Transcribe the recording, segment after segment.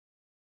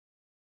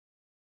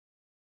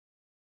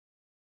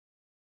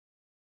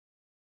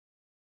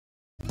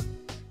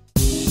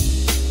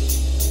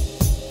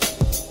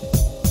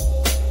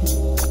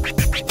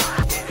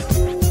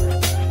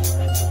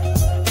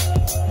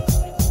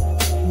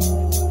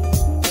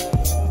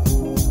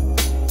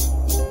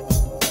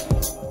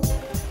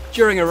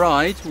During a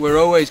ride, we're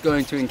always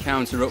going to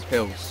encounter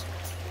uphills.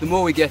 The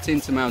more we get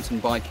into mountain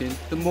biking,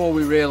 the more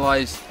we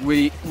realise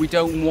we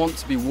don't want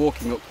to be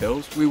walking up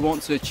hills. We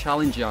want to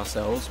challenge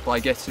ourselves by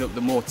getting up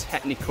the more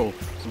technical,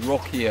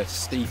 rockier,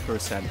 steeper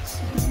ascents.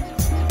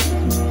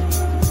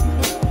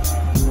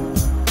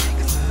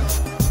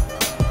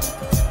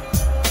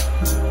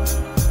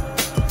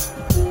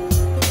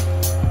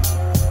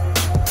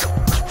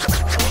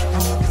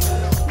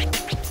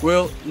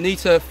 We'll need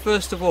to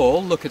first of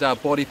all look at our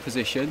body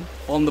position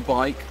on the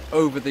bike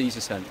over these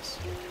ascents.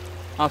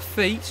 Our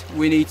feet,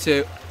 we need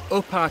to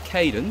up our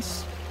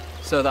cadence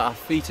so that our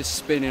feet are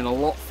spinning a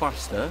lot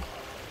faster,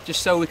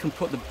 just so we can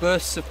put the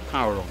bursts of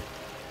power on.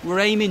 We're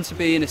aiming to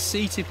be in a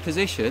seated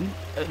position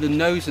at the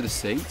nose of the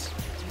seat,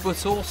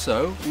 but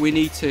also we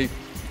need to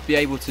be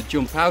able to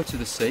jump out of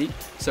the seat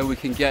so we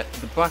can get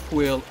the back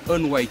wheel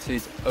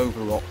unweighted over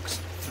rocks,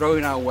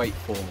 throwing our weight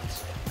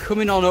forwards.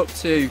 Coming on up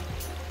to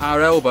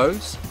our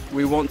elbows,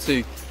 we want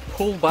to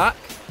pull back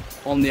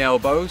on the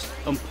elbows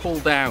and pull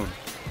down.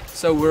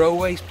 So we're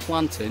always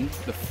planting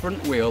the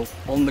front wheel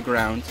on the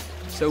ground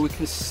so we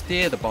can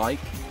steer the bike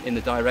in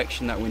the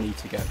direction that we need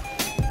to go.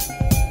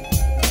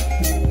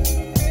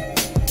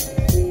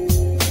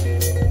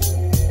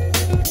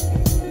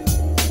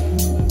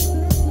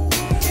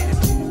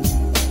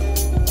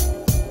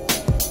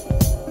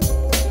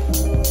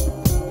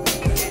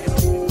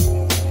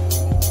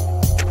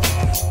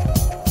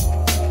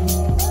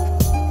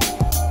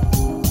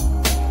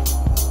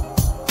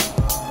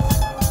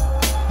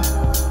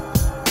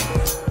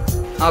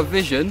 Our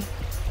vision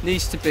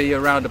needs to be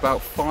around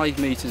about 5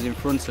 metres in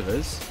front of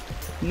us,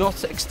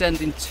 not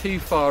extending too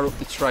far up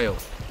the trail.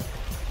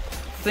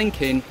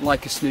 Thinking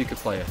like a snooker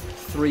player,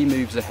 3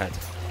 moves ahead.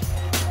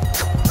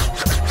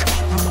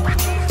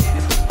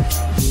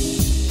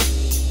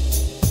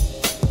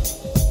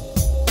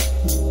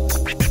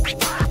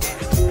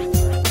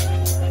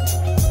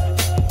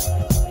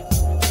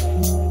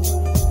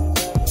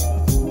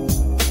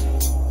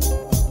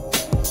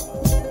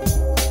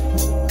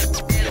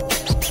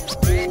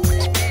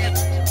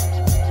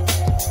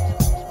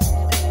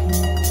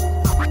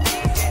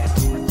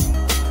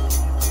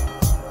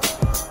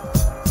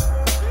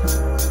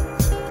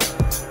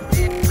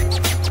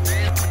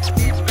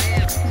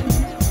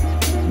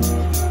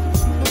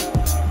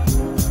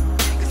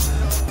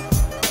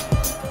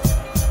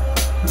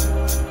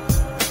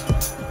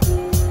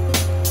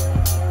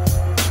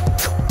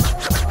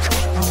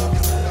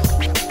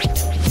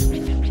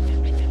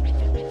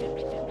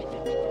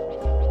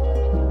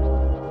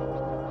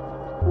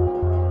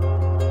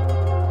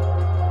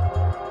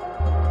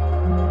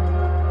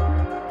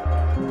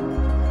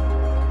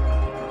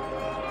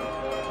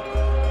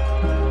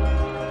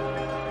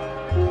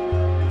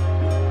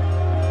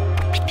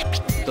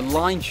 The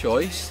line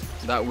choice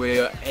that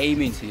we're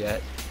aiming to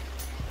get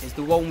is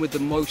the one with the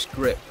most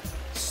grip.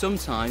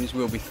 Sometimes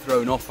we'll be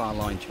thrown off our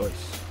line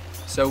choice,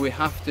 so we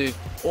have to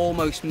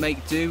almost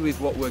make do with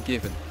what we're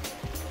given.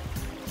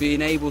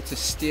 Being able to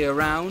steer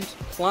around,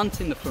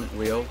 planting the front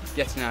wheel,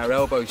 getting our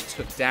elbows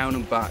tucked down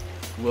and back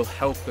will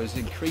help us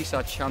increase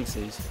our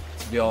chances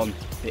to be on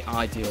the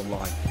ideal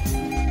line.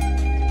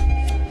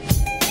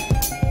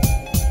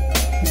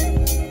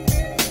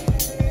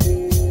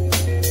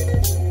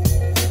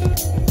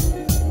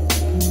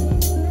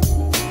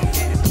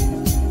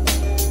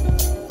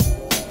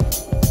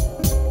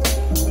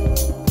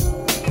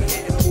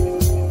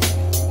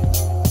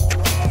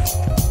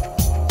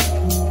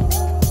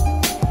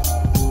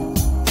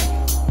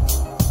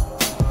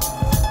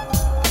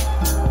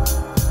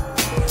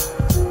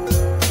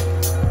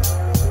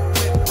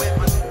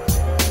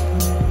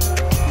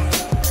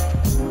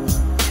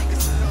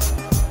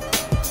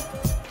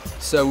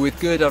 So with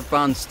good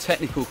advanced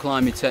technical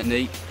climbing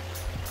technique,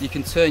 you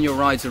can turn your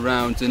rides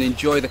around and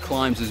enjoy the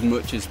climbs as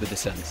much as the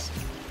descents.